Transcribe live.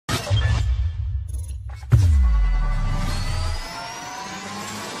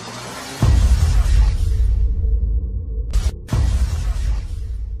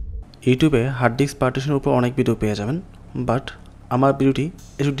ইউটিউবে hard disk পার্টিশনের উপর অনেক ভিডিও পেয়ে যাবেন, বাট আমার ভিডিওটি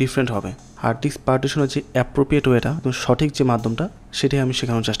একটু ডিফারেন্ট হবে। হার্ড ডিস্ক পার্টিশনের যে অ্যাপ্রোপ্রিয়েট ওয়েটা, সঠিক যে মাধ্যমটা, সেটাই আমি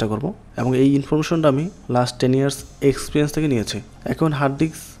শেখানোর চেষ্টা করব। এবং এই ইনফরমেশনটা আমি লাস্ট 10 ইয়ার্স এক্সপিরিয়েন্স থেকে নিয়েছি। এখন হার্ড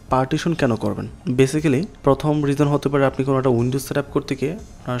ডিস্ক পার্টিশন কেন করবেন? বেসিক্যালি প্রথম রিজন হতে পারে আপনি কোনো একটা উইন্ডোজ সেট আপ করতে গিয়ে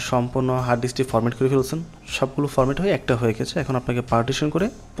আপনার সম্পূর্ণ হার্ড ডিস্কটি ফরম্যাট করে ফেলছেন, সবগুলো ফরম্যাট হয়ে একটা হয়ে গেছে। এখন আপনাকে পার্টিশন করে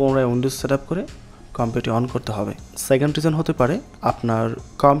পুনরায় উইন্ডোজ সেট আপ করে কম্পিউটার অন করতে হবে। সেকেন্ড রিজন হতে পারে আপনার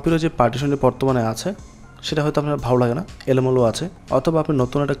কম্পিউটার যে পার্টিশনটি বর্তমানে আছে সেটা হয়তো আপনার ভালো লাগে না, এলোমেলো আছে, অথবা আপনি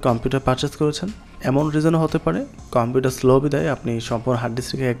নতুন একটা কম্পিউটার পারচেস করেছেন। এমন রিজনও হতে পারে কম্পিউটার স্লো বিদায় আপনি সম্পূর্ণ হার্ড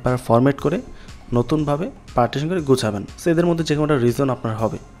ডিস্ককে একবার ফরম্যাট করে নতুনভাবে পার্টিশন করে গুছাবেন। সো এদের মধ্যে যে কোনো একটা রিজন আপনার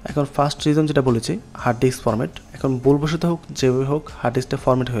হবে। এখন ফার্স্ট রিজন যেটা বলেছি, হার্ড ডিস্ক ফরম্যাট। এখন ভুলবশত হোক যেভাবে হোক হার্ড ডিস্কটা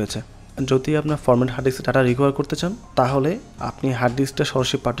ফরম্যাট হয়েছে। যদি আপনার ফরম্যাট হার্ড ডিস্কে ডাটা রিকভার করতে চান, তাহলে আপনি হার্ড ডিস্কটা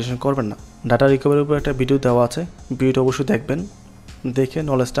সরাসরি পার্টিশন করবেন না। ডাটা রিকভারির উপর একটা ভিডিও দেওয়া আছে, ভিডিওটা অবশ্যই দেখবেন, দেখে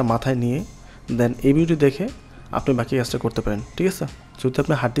নলেজটা মাথায় নিয়ে দেন এই ভিডিও দেখে আপনি বাকি কাজটা করতে পারেন, ঠিক আছে? যদি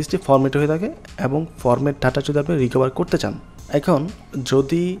আপনার হার্ড ডিস্কটি ফরম্যাট হয়ে থাকে এবং ফরম্যাট ডাটা যদি আপনি রিকভার করতে চান। এখন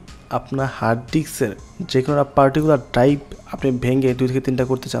যদি আপনার হার্ড ডিস্কের যে কোনো পার্টিকুলার ড্রাইভ আপনি ভেঙে 2 থেকে 3টা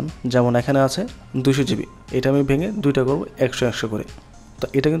করতে চান, যেমন এখানে আছে 200 জিবি, এটা আমি ভেঙে 2টা করবো 100 করে, তো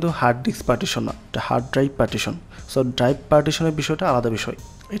এটা কিন্তু হার্ড ডিস্ক পার্টিশন না, এটা hard drive partition. So drive পার্টিশনের বিষয়টা আলাদা বিষয়,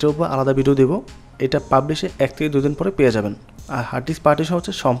 এটার উপর আলাদা ভিডিও দেবো। এটা পাবলিশে 1 থেকে 2 দিন পরে পেয়ে যাবেন। আর হার্ড ডিস্ক পার্টিশন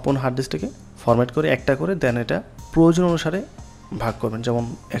হচ্ছে সম্পূর্ণ হার্ড ডিস্কটাকে ফরম্যাট করে একটা করে দেন এটা প্রয়োজন অনুসারে ভাগ করবেন, যেমন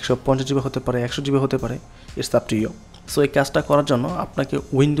 150 জিবি হতে পারে, 100 জিবি হতে পারে, it's up to you. So এই কাজটা করার জন্য আপনাকে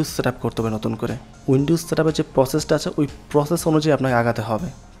উইন্ডোজ সেট আপ করতে হবে নতুন করে। উইন্ডোজ সেট আপের যে প্রসেসটা আছে ওই প্রসেস অনুযায়ী আপনাকে আগাতে হবে।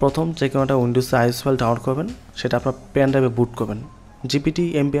 প্রথম যে কোনো একটা উইন্ডোজে আইএস ফাইল ডাউনলোড করবেন, সেটা আপনার পেন ড্রাইভে বুট করবেন। GPT,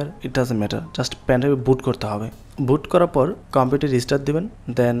 MBR, it doesn't matter, just pen ড্রাইভে বুট করতে হবে। বুট করার পর কম্পিউটার রিস্টার্ট দেবেন,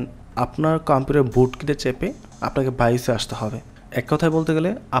 দেন আপনার কম্পিউটার বুট কিটে চেপে আপনাকে বাইসে আসতে হবে। এক কথায় বলতে গেলে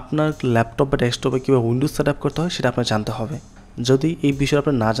আপনার ল্যাপটপ বা ডেস্কটপে কীভাবে উইন্ডোজ সেট আপ করতে হয় সেটা আপনার জানতে হবে। যদি এই বিষয়ে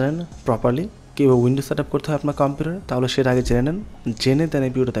আপনি না জানেন প্রপারলি কীভাবে উইন্ডোজ সেট আপ করতে হয় আপনার কম্পিউটারে, তাহলে সেটা আগে জেনে নেন, জেনে দেন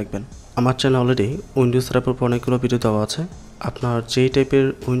এই ভিডিওটা দেখবেন। আমার চ্যানেলে অলরেডি উইন্ডোজ সেট আপের উপর অনেকগুলো ভিডিও দেওয়া আছে। আপনার যেই টাইপের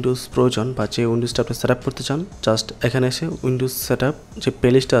উইন্ডোজ প্রয়োজন বা যে উইন্ডোজটা আপনি সেট আপ করতে চান, জাস্ট এখানে এসে উইন্ডোজ সেট আপ যে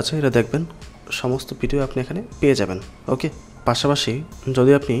প্লেলিস্টটা আছে এটা দেখবেন, সমস্ত ভিডিও আপনি এখানে পেয়ে যাবেন। ওকে, পাশাপাশি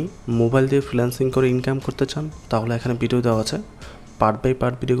যদি আপনি মোবাইল দিয়ে ফ্রিল্যান্সিং করে ইনকাম করতে চান, তাহলে এখানে ভিডিও দেওয়া আছে, পার্ট বাই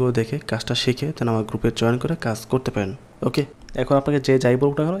পার্ট ভিডিওগুলো দেখে কাজটা শিখে দেন আমার গ্রুপে জয়েন করে কাজ করতে পারেন। ওকে, এখন আপনাকে যে যাই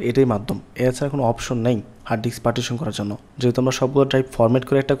বলুক না কেন এটাই মাধ্যম, এছাড়া কোনো অপশন নেই হার্ড ডিস্ক পার্টিশন করার জন্য। যেহেতু আমরা সবগুলো ড্রাইভ ফরম্যাট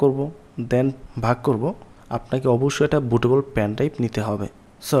করে একটা করব, দেন ভাগ করব, আপনাকে অবশ্যই একটা বুটেবল পেন ড্রাইভ নিতে হবে।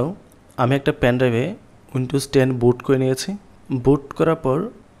 সো আমি একটা পেন ড্রাইভে উইন্ডোজ 10 বুট করে নিয়েছি। বুট করার পর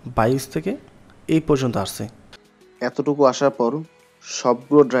 22 থেকে এই পর্যন্ত আসছে। এতটুকু আসার পর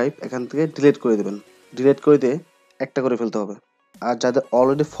সবগুলো ড্রাইভ এখান থেকে ডিলিট করে দেবেন। ডিলিট করে দিয়ে একটা করে ফেলতে হবে। আর যাদের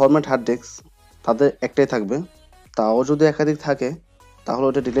অলরেডি ফরম্যাট হার্ড ডিস্ক তাদের একটাই থাকবে, তাও যদি একাধিক থাকে তাহলে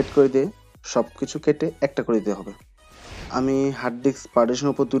ওটা ডিলিট করে দিয়ে সব কিছু কেটে একটা করে দিতে হবে। আমি হার্ড ডিস্ক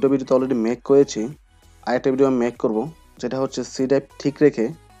পার্টিশনের উপর 2টা ভিডিও তো অলরেডি মেক করেছি, আর একটা ভিডিও আমি মেক করবো, যেটা হচ্ছে সি ড্রাইভ ঠিক রেখে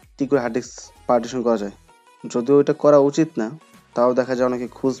কী করে হার্ড ডিস্ক পার্টিশন করা যায়। যদিও এটা করা উচিত না, তাও দেখা যায় অনেকে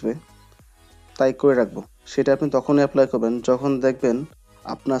খুঁজবে, তাই করে রাখবো। সেটা আপনি তখনই অ্যাপ্লাই করবেন যখন দেখবেন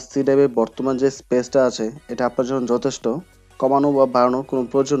আপনার সি ড্রাইভে বর্তমান যে স্পেসটা আছে এটা আপনার জন্য যথেষ্ট, কমানো বা বাড়ানোর কোনো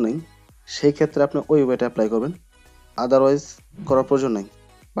প্রয়োজন নেই। সেই ক্ষেত্রে আপনি ওই ওয়েটা অ্যাপ্লাই করবেন, আদারওয়াইজ করার প্রয়োজন নেই।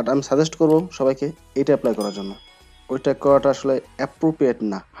 বাট আমি সাজেস্ট করবো সবাইকে এইটা অ্যাপ্লাই করার জন্য। ওইটা করাটা আসলে অ্যাপ্রোপ্রিয়েট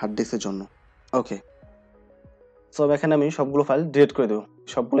না হার্ড ডিস্কের জন্য। ওকে, সব এখানে আমি সবগুলো ফাইল ডিলিট করে দেবো,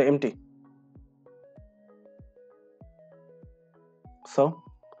 সবগুলো এমটি। সো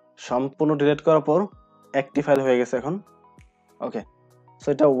সম্পূর্ণ ডিলিট করার পর একটি ফাইল হয়ে গেছে এখন। ওকে, সো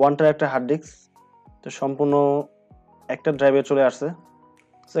এটা 1 টেরা একটা হার্ড ডিস্ক, তো সম্পূর্ণ একটা ড্রাইভে চলে আসছে।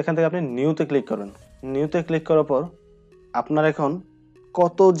 সো এখান থেকে আপনি নিউতে ক্লিক করবেন। নিউতে ক্লিক করার পর আপনার এখন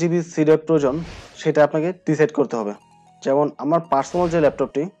কত জিবি সি ড্রাইভ প্রয়োজন সেটা আপনাকে ডিসাইড করতে হবে। যেমন আমার পার্সোনাল যে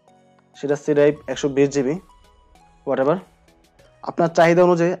ল্যাপটপটি সেটা C drive 120 GB, what ever. আপনার চাহিদা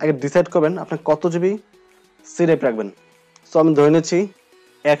অনুযায়ী আগে ডিসাইড করবেন আপনি কত জিবি সি ড্রাইভ রাখবেন। সো আমি ধরে নিচ্ছি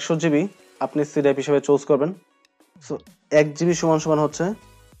 100 জিবি আপনি সি ড্রাইভ হিসেবে চুজ করবেন। সো 1 জিবি সমান সমান হচ্ছে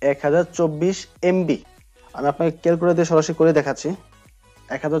 1024 এমবি। আমি আপনাকে ক্যালকুলেটর দিয়ে সরাসরি করে দেখাচ্ছি।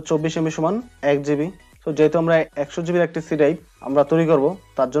 1024 এমবি সমান 1 জিবি। সো যেহেতু আমরা 100 জিবির একটি সি ড্রাইভ আমরা তৈরি করব,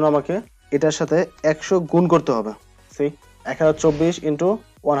 তার জন্য আমাকে এটার সাথে 100 গুণ করতে হবে। সি 1024 ইন্টু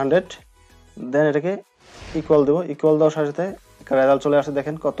 100, দেন এটাকে ইকুয়াল দেবো। ইকুয়াল দেওয়ার সাথে সাথে একটা রেজাল্ট চলে আসে,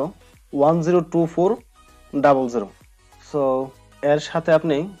 দেখেন কত, 102400। সো এর সাথে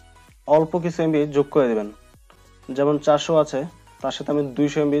আপনি অল্প কিছু এমবি যোগ করে দেবেন, যেমন 400 আছে তার সাথে আমি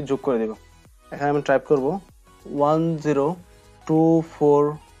 200 এমবি যোগ করে দেব। এখানে আমি টাইপ করব 1024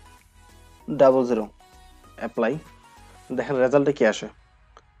 00 অ্যাপ্লাই, দেখেন রেজাল্টে কি আসে।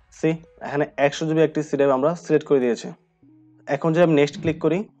 সি এখানে 100 জিবি একটি সি ড্রাইভ আমরা সিলেক্ট করে দিয়েছি। এখন যদি আমি নেক্সট ক্লিক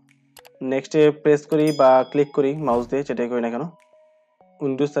করি, নেক্সটে প্রেস করি বা ক্লিক করি মাউস দিয়ে, যেটাই করি না কেন,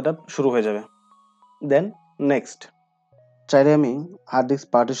 উইন্ডোজ সেটআপ শুরু হয়ে যাবে। দেন নেক্সট, চাইলে আমি হার্ড ডিস্ক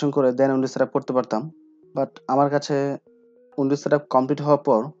পার্টিশন করে দেন উইন্ডোজ সেটআপ করতে পারতাম, বাট আমার কাছে উইন্ডোজ সেটআপ কমপ্লিট হওয়ার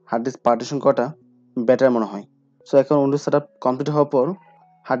পর হার্ড ডিস্ক পার্টিশন করাটা বেটার মনে হয়। সো এখন উইন্ডোজ সেটআপ কমপ্লিট হওয়ার পর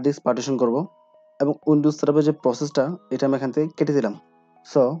হার্ড ডিস্ক পার্টিশন করব, এবং উইন্ডোজ সেটআপের যে প্রসেসটা এটা আমি এখান থেকে কেটে দিলাম।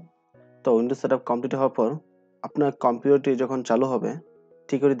 সো তো উইন্ডোজ সেটআপ কমপ্লিট হওয়ার পর আপনার কম্পিউটারটি যখন চালু হবে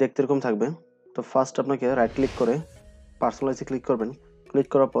ঠিক করে দেখতে এরকম থাকবে। তো ফার্স্ট আপনাকে রাইট ক্লিক করে পার্সোনালাইজে ক্লিক করবেন। ক্লিক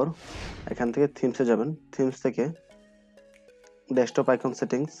করার পর এখান থেকে থিমসে যাবেন, থিমস থেকে ডেস্কটপ আইকন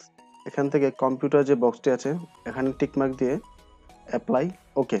সেটিংস, এখান থেকে কম্পিউটার যে বক্সটি আছে এখানে টিকমার্ক দিয়ে অ্যাপ্লাই,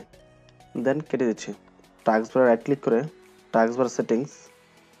 ওকে, দেন কেটে দিচ্ছি। টাস্ক বার রাইট ক্লিক করে টাস্ক বার সেটিংস,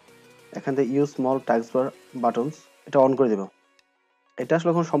 এখান থেকে ইউজ স্মল টাস্ক বার বাটনস এটা অন করে দেব। এটা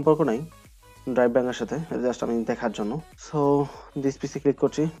আসলে কোনো সম্পর্ক নাই ড্রাইভ ব্যাঙ্গার সাথে, জাস্ট আমি দেখার জন্য। সো দিস পিসি ক্লিক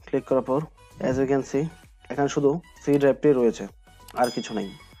করছি, ক্লিক করার পর অ্যাজ ইউ ক্যান সি এখানে শুধু সি ড্রাইভটি রয়েছে, আর কিছু নেই।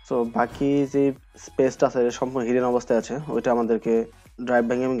 সো বাকি যে স্পেসটা আছে সম্পূর্ণ হিডেন অবস্থায় আছে, ওইটা আমাদেরকে ড্রাইভ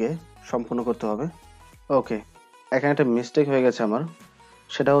ব্যাঙ্গিংয়ে সম্পূর্ণ করতে হবে। ওকে, এখানে একটা মিস্টেক হয়ে গেছে আমার,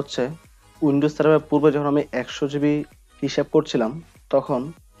 সেটা হচ্ছে উইন্ডোজ সার্ভারের পূর্বে যখন আমি 100 জিবি হিসাব করছিলাম তখন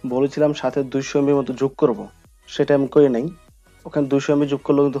বলেছিলাম সাথে 200 এমবির মতো যোগ করব, সেটা আমি করি নাই। ওখানে 200 এমবি যোগ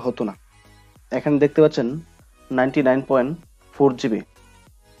করলেও কিন্তু হতো না। এখানে দেখতে পাচ্ছেন 99.4 জিবি,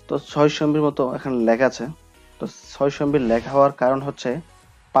 তো 600 এমবির মতো এখানে লেখা আছে। তো 600 এমবি লেখা হওয়ার কারণ হচ্ছে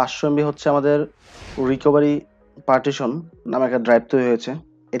 500 এমবি হচ্ছে আমাদের রিকভারি পার্টিশন নামে একটা ড্রাইভ তৈরি হয়েছে,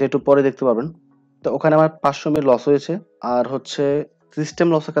 এটা একটু পরে দেখতে পাবেন। তো ওখানে আমার 500 এমবি লস হয়েছে, আর হচ্ছে সিস্টেম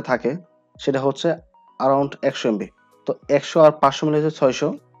লস একটা থাকে, সেটা হচ্ছে অ্যারাউন্ড 100 এমবি। তো 100 আর 500 মিলে হচ্ছে 600,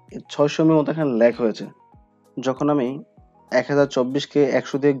 600 এমবির মতো এখানে ল্যাগ হয়েছে। যখন আমি 1024কে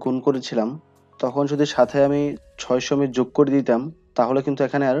 100 দিয়ে গুণ করেছিলাম তখন যদি সাথে আমি 600 এমবি যোগ করে দিতাম তাহলে কিন্তু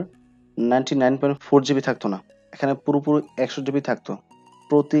এখানে আর 99.4 জিবি থাকতো না, এখানে পুরোপুরি 100 জিবি থাকতো।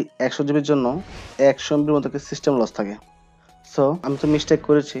 প্রতি 100 জিবির জন্য 100 এমবির মতো সিস্টেম লস থাকে। সো আমি তো মিস্টেক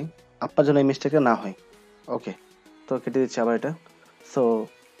করেছি, আপনার জন্য এই মিস্টেকটা না হয়। ওকে, তো কেটে দিচ্ছি আবার এটা। সো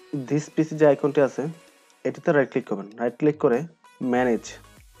দিস পিসি যে আইকনটি আছে এটিতে রাইট ক্লিক করবেন, রাইট ক্লিক করে ম্যানেজ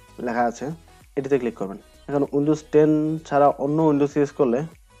লেখা আছে এটিতে ক্লিক করবেন। এখন উইন্ডোজ 10 ছাড়া অন্য উইন্ডোজ ইউজ করলে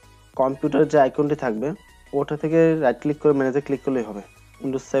কম্পিউটার যে আইকনটি থাকবে ওটা থেকে রাইট ক্লিক করে ম্যানেজে ক্লিক করলেই হবে।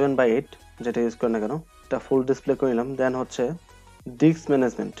 উইন্ডোজ 7 বা 8 যেটা ইউজ করেন না কেন, এটা ফুল ডিসপ্লে করে নিলাম। দেন হচ্ছে ডিস্ক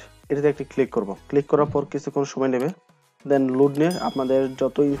ম্যানেজমেন্ট, এটাতে একটি ক্লিক করব। ক্লিক করার পর কিছুক্ষণ সময় নেবে, দেন লোড নিয়ে আপনাদের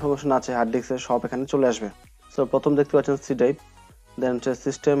যত ইনফরমেশন আছে হার্ড ডিস্কের সব এখানে চলে আসবে। সো প্রথম দেখতে পাচ্ছেন সি ড্রাইভ, দেন হচ্ছে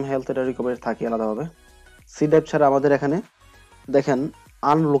সিস্টেম হেলথ, এটা রিকভারি থাকে আলাদাভাবে। সি ড্রাইভ ছাড়া আমাদের এখানে দেখেন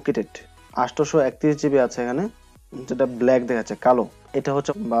আনলোকেটেড 831 জিবি আছে এখানে, যেটা ব্ল্যাক দেখাচ্ছে কালো, এটা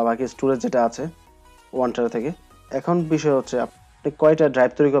হচ্ছে বাকি স্টোরেজ যেটা আছে ওয়ানটার থেকে। এখন বিষয় হচ্ছে আপনি কয়টা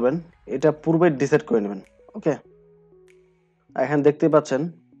ড্রাইভ তৈরি করবেন এটা পূর্বে ডিসাইড করে নেবেন। ওকে, এখানে দেখতে পাচ্ছেন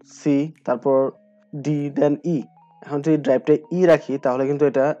সি, তারপর ডি, দেন ই। এখন যদি ড্রাইভটা ই রাখি তাহলে কিন্তু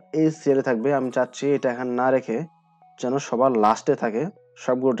এটা এই সিরিয়ালে থাকবে, আমি চাচ্ছি এটা এখানে না রেখে যেন সবার লাস্টে থাকে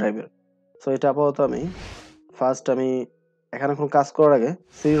সবগুলো ড্রাইভের। সো এটা আপাতত আমি ফার্স্ট আমি এখানে কোনো কাজ করার আগে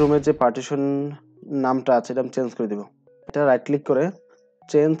সি রুমের যে পার্টিশন নামটা আছে এটা আমি চেঞ্জ করে দিব। এটা রাইট ক্লিক করে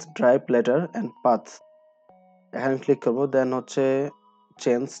change drive letter and paths এখানে ক্লিক করব। দেন হচ্ছে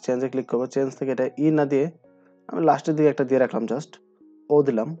চেঞ্জে ক্লিক করব। চেঞ্জ থেকে এটা ই না দিয়ে আমি লাস্টের দিকে একটা দিয়ে রাখলাম, জাস্ট ও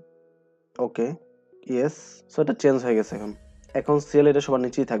দিলাম। ওকে, ইয়েস। সো এটা চেঞ্জ হয়ে গেছে। এখন সিএল এটা সবার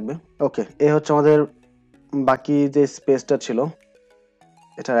নিচেই থাকবে। ওকে, এই হচ্ছে আমাদের বাকি যে স্পেসটা ছিল,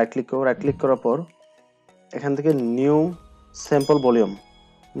 এটা রাইট ক্লিক করব। রাইট ক্লিক করার পর এখান থেকে new sample volume,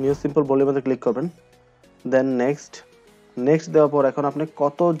 new simple ভলিউমে click করবেন। দেন নেক্সট, নেক্সট দেওয়ার পর এখন আপনি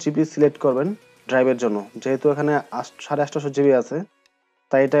কত জিবি সিলেক্ট করবেন ড্রাইভের জন্য। যেহেতু এখানে 850 জিবি আছে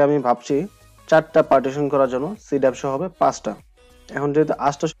তাই এটা আমি ভাবছি 4টা পার্টিশন করার জন্য সি ড্রাইভ সহ হবে 5টা। এখন যেহেতু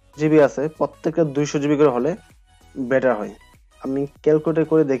 800 জিবি আছে প্রত্যেকটা 200 জিবি করে হলে বেটার হয়। আমি ক্যালকুলেট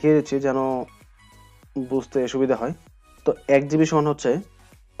করে দেখিয়ে দিচ্ছি যেন বুঝতে সুবিধা হয়। তো 1 জিবি সমান হচ্ছে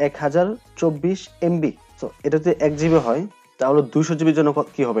 1024 এমবি। তো এটা যদি 1 জিবি হয় তাহলে 200 জিবির জন্য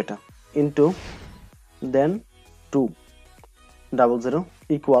কি হবে, এটা ইন্টু দেন 200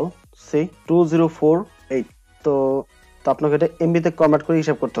 ইকুয়াল সি 2048। তো আপনাকে এটা এমবিতে কনভার্ট করে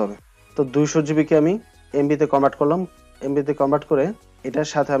হিসাব করতে হবে। তো 200 জিবিকে আমি এমবিতে কনভার্ট করলাম, এমবিতে কনভার্ট করে এটার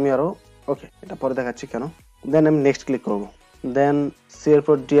সাথে আমি আরো, ওকে এটা পরে দেখাচ্ছি কেন। দেন আমি নেক্সট ক্লিক করব। দেন সি এর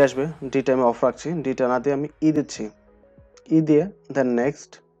পর ডি আসবে, ডিটা আমি অফ রাখছি, ডিটা না দিয়ে আমি ই দিচ্ছি, ই দিয়ে দেন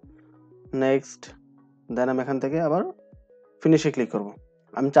নেক্সট, নেক্সট, দেন আমি এখান থেকে আবার ফিনিশে ক্লিক করব।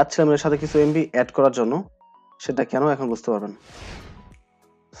 আমি চাচ্ছিলাম এর সাথে কিছু এমবি অ্যাড করার জন্য, সেটা কেন এখন বুঝতে পারবেন।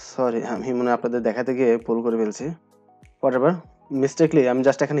 সরি, আমি মনে হয় আপনাদের দেখাতে গিয়ে ভুল করে ফেলছি। হোয়াটএভার, মিস্টেকলি আমি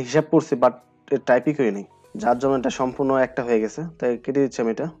জাস্ট এখানে হিসাব করছি বাট টাইপই করিনি, যার জন্য এটা সম্পূর্ণ একটা হয়ে গেছে, তাই কেটে দিচ্ছি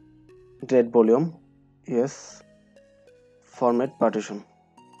আমি এটা। Delete volume, yes, format partition,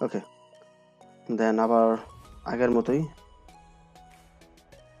 ওকে। দেন আবার আগের মতোই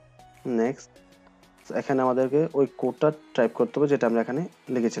নেক্সট। এখানে আমাদেরকে ওই কোডটা টাইপ করতে হবে যেটা আমরা এখানে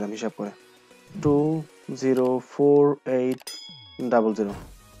লিখেছিলাম হিসাব করে, 204800।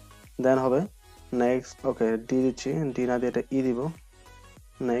 দেন হবে নেক্সট, ওকে ডি দিচ্ছি, ডি না দিয়ে এটা ই দিব,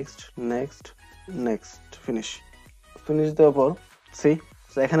 next next next, finish. Finish দেওয়ার পর সি,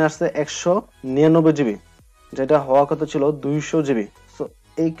 এখানে আসছে 199 জিবি, যেটা হওয়া কথা ছিল 200 জিবি। সো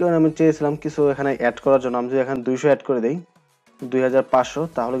এই কারণে আমি চেয়েছিলাম কিছু এখানে অ্যাড করার জন্য। আমি যদি এখানে 200 অ্যাড করে দিই, 2500,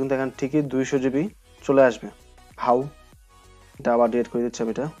 তাহলে কিন্তু এখানে ঠিকই 200 জিবি চলে আসবে। হাউ, এটা আবার ডিলিট করে দিচ্ছি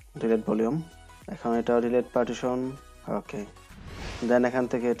আমি, এটা ডিলিট ভলিউম, এখন এটা ডিলিট পার্টিশন, ওকে। দেন এখান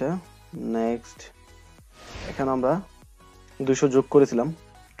থেকে এটা নেক্সট, এখানে আমরা 200 যোগ করেছিলাম,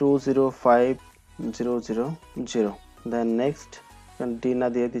 205000। দেন নেক্সট, ডি না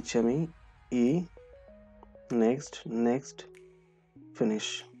দিয়ে দিচ্ছি আমি ই, নেক্সট নেক্সট, ফিনিশ।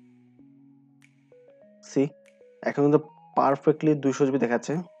 সি, এখন কিন্তু পারফেক্টলি 200 জিবি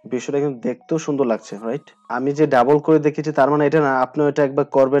দেখাচ্ছে, বিষয়টা কিন্তু দেখতেও সুন্দর লাগছে, রাইট? আমি যে ডাবল করে দেখেছি তার মানে এটা না আপনি এটা একবার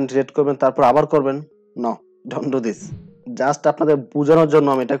করবেন, ডিলিট করবেন, তারপর আবার করবেন, no, don't do this. Just আপনাদের বোঝানোর জন্য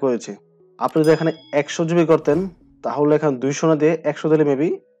আমি এটা করেছি। আপনি যদি এখানে 100 জিবি করতেন, তাহলে এখানে 200 না দিয়ে 100 দিলে মেবি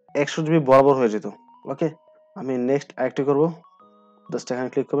 100 জিবি বরাবর হয়ে যেত, ওকে। আমি নেক্সট আরেকটি করব, জাস্ট এখানে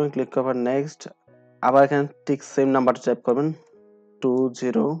ক্লিক করবেন, ক্লিক করবেন নেক্সট, আবার এখানে ঠিক সেম নাম্বারটা টাইপ করবেন,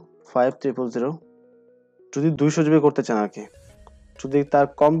 205000। যদি 200 জিবি করতে চান আর কি, যদি তার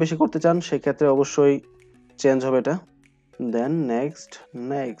কম বেশি করতে চান সেক্ষেত্রে অবশ্যই চেঞ্জ হবে এটা। দেন নেক্সট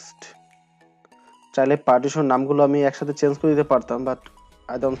নেক্সট, চাইলে পার্টিশন নামগুলো আমি একসাথে চেঞ্জ করে দিতে পারতাম, but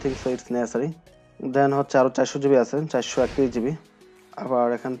I don't think so it's necessary. দেন হচ্ছে আরো 400 জিবি আছে, 431 জিবি। আবার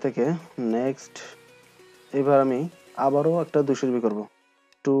এখান থেকে নেক্সট, এবার আমি আবারও একটা 200 জিবি করবো,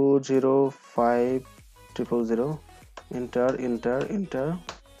 205000, inter inter inter,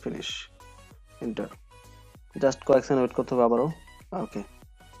 finish, inter. Just কয়েক সেকেন্ড ওয়েট করতে হবে আবারও, ওকে।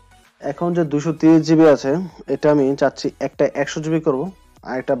 এখন যে 230 জিবি আছে, এটা আমি চাচ্ছি একটা 100 জিবি করবো,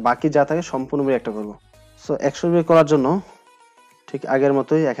 আর একটা বাকি যা থাকে সম্পূর্ণ একটা করবো। সো 100 জিবি করার জন্য ঠিক আগের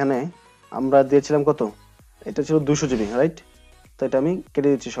মতোই এখানে আমরা দিয়েছিলাম কত, এটা ছিল 200 জিবি, রাইট? তো এটা আমি কেটে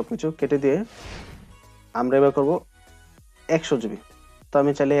দিচ্ছি, সবকিছু কেটে দিয়ে আমরা এবার করবো 100 জিবি। তো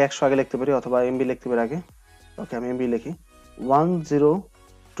আমি চাইলে 100 আগে লিখতে পারি অথবা এমবি লিখতে পারি আগে, ওকে। আমি এমবি লিখি,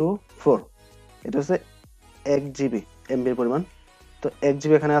 1024, এটা হচ্ছে 1 জিবি এমবির পরিমাণ। তো 1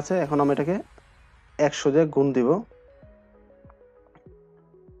 জিবি এখানে আছে, এখন আমি এটাকে 100 দিয়ে গুণ দিব,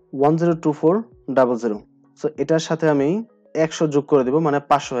 102400। সো এটার সাথে আমি 100 যোগ করে দিব, মানে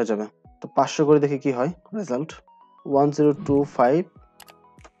 500 হয়ে যাবে। তো 500 করে দেখি কি হয় রেজাল্ট,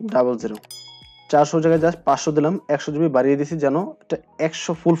 102500। 400 জায়গায় জাস্ট 500 দিলাম, 100 জিবি বাড়িয়ে দিছি যেন এটা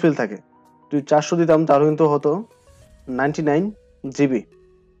 100 ফুলফিল থাকে। যদি 400 দিতাম তাহলে কিন্তু হতো 99 জিবি।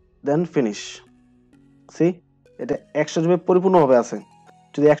 দেন ফিনিশ। সি, এটা 100 জিবি পরিপূর্ণভাবে আছে।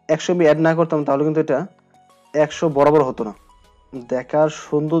 যদি 100 এমবি অ্যাড না করতাম তাহলে কিন্তু এটা 100 বরাবর হতো না। দেখার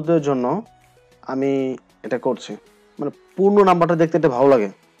সৌন্দর্যের জন্য আমি এটা করছি, মানে পূর্ণ নাম্বারটা দেখতে এটা ভালো লাগে,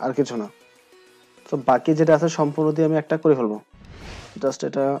 আর কিছু না। তো বাকি যেটা আছে সম্পূর্ণ দিয়ে আমি একটা করে ফেলবো, জাস্ট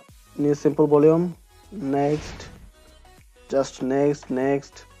এটা new simple volume, next, just next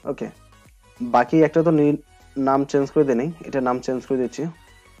next, ওকে। বাকি একটা তো নাম চেঞ্জ করে দিই, এটা নাম চেঞ্জ করে দিচ্ছি।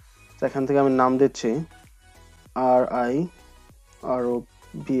 এখান থেকে আমি নাম দিচ্ছি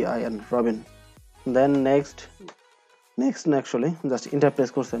RIROBIN, রবিন। দেন নেক্সট নেক্সট না, অ্যাকচুয়ালি জাস্ট ইন্টার প্রেস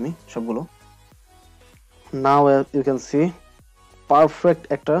করছি আমি সবগুলো। Now you can see perfect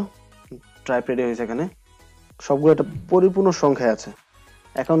একটা টাইপ রেডি হয়েছে। এখানে সবগুলো একটা পরিপূর্ণ সংখ্যায় আছে।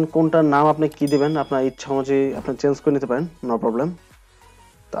 এখন কোনটার নাম আপনি কি দিবেন আপনার ইচ্ছা অনুযায়ী আপনি চেঞ্জ করে নিতে পারেন, নো প্রবলেম।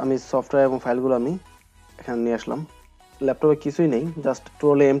 তো আমি সফটওয়্যার এবং ফাইলগুলো আমি এখানে নিয়ে আসলাম, ল্যাপটপে কিছুই নেই, জাস্ট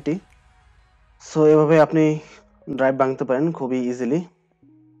টোটালি এমটি। সো এভাবে আপনি ড্রাইভ ভাঙতে পারেন খুবই ইজিলি।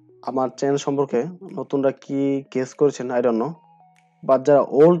 আমার চ্যানেল সম্পর্কে নতুনরা কি গেস করেছেন আই ডোন্ট নো, বাট যারা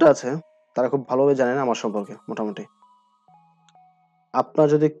ওল্ড আছে তারা খুব ভালোভাবে জানেন আমার সম্পর্কে মোটামুটি। আপনার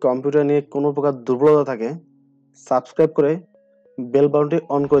যদি কম্পিউটার নিয়ে কোনো প্রকার দুর্বলতা থাকে, সাবস্ক্রাইব করে বেল বাটনটি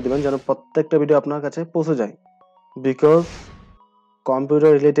অন করে দিবেন যেন প্রত্যেকটা ভিডিও আপনার কাছে পৌঁছে যায়। বিকজ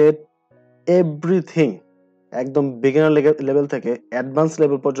কম্পিউটার রিলেটেড এভরিথিং, একদম বিগিনার লেভেল থেকে অ্যাডভান্স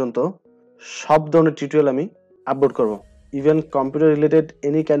লেভেল পর্যন্ত সব ধরনের টিউটোরিয়াল আমি আপলোড করব। Even computer related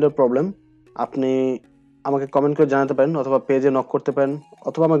any kind of problem, আপনি আমাকে কমেন্ট করে জানাতে পারেন, অথবা পেজে নক করতে পারেন,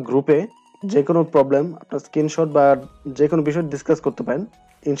 অথবা আমার গ্রুপে যে কোনো প্রবলেম আপনার স্ক্রিনশট বা যে কোনো বিষয় ডিসকাস করতে পারেন।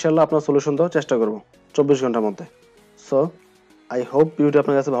 ইনশাল্লাহ আপনার সলিউশন দেওয়ার চেষ্টা করব 24 ঘন্টার মধ্যে। সো আই হোপ ভিডিওটি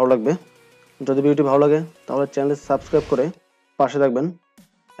আপনার কাছে ভালো লাগবে। যদি ভিডিওটি ভালো লাগে তাহলে চ্যানেলটি সাবস্ক্রাইব করে পাশে থাকবেন,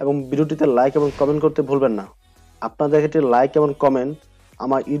 এবং ভিডিওটিতে লাইক এবং কমেন্ট করতে ভুলবেন না। আপনাদের একটি লাইক এবং কমেন্ট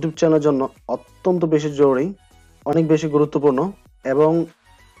আমার ইউটিউব চ্যানেলের জন্য অত্যন্ত বেশি জরুরি, অনেক বেশি গুরুত্বপূর্ণ, এবং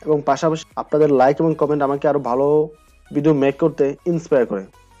এবং পাশাপাশি আপনাদের লাইক এবং কমেন্ট আমাকে আরো ভালো ভিডিও মেক করতে ইন্সপায়ার করে।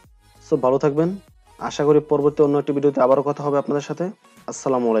 সো ভালো থাকবেন। আশা করি পরবর্তী অন্য একটি ভিডিওতে আবারও কথা হবে আপনাদের সাথে।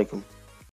 আসসালামু আলাইকুম।